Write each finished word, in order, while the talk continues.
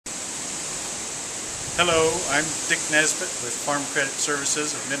Hello, I'm Dick Nesbitt with Farm Credit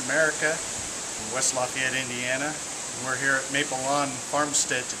Services of Mid-America in West Lafayette, Indiana. And we're here at Maplelawn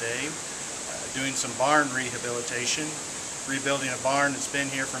Farmstead today doing some barn rehabilitation, rebuilding a barn that's been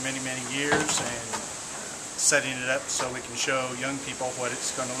here for many years and setting it up so we can show young people what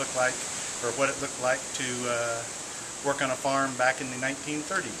it's going to look like, or what it looked like to work on a farm back in the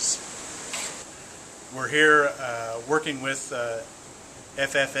 1930s. We're here working with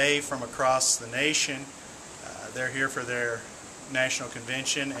FFA from across the nation. They're here for their National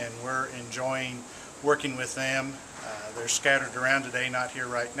Convention, and we're enjoying working with them. They're scattered around today, not here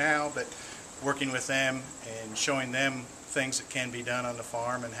right now, but working with them and showing them things that can be done on the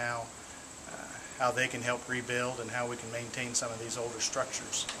farm and how they can help rebuild and how we can maintain some of these older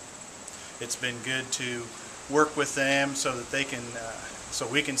structures. It's been good to work with them so that they can, so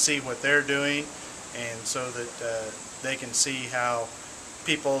we can see what they're doing, and so that they can see how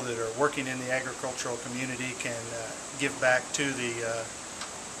people that are working in the agricultural community can give back to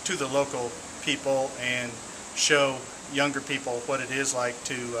the local people and show younger people what it is like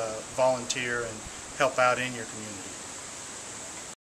to volunteer and help out in your community.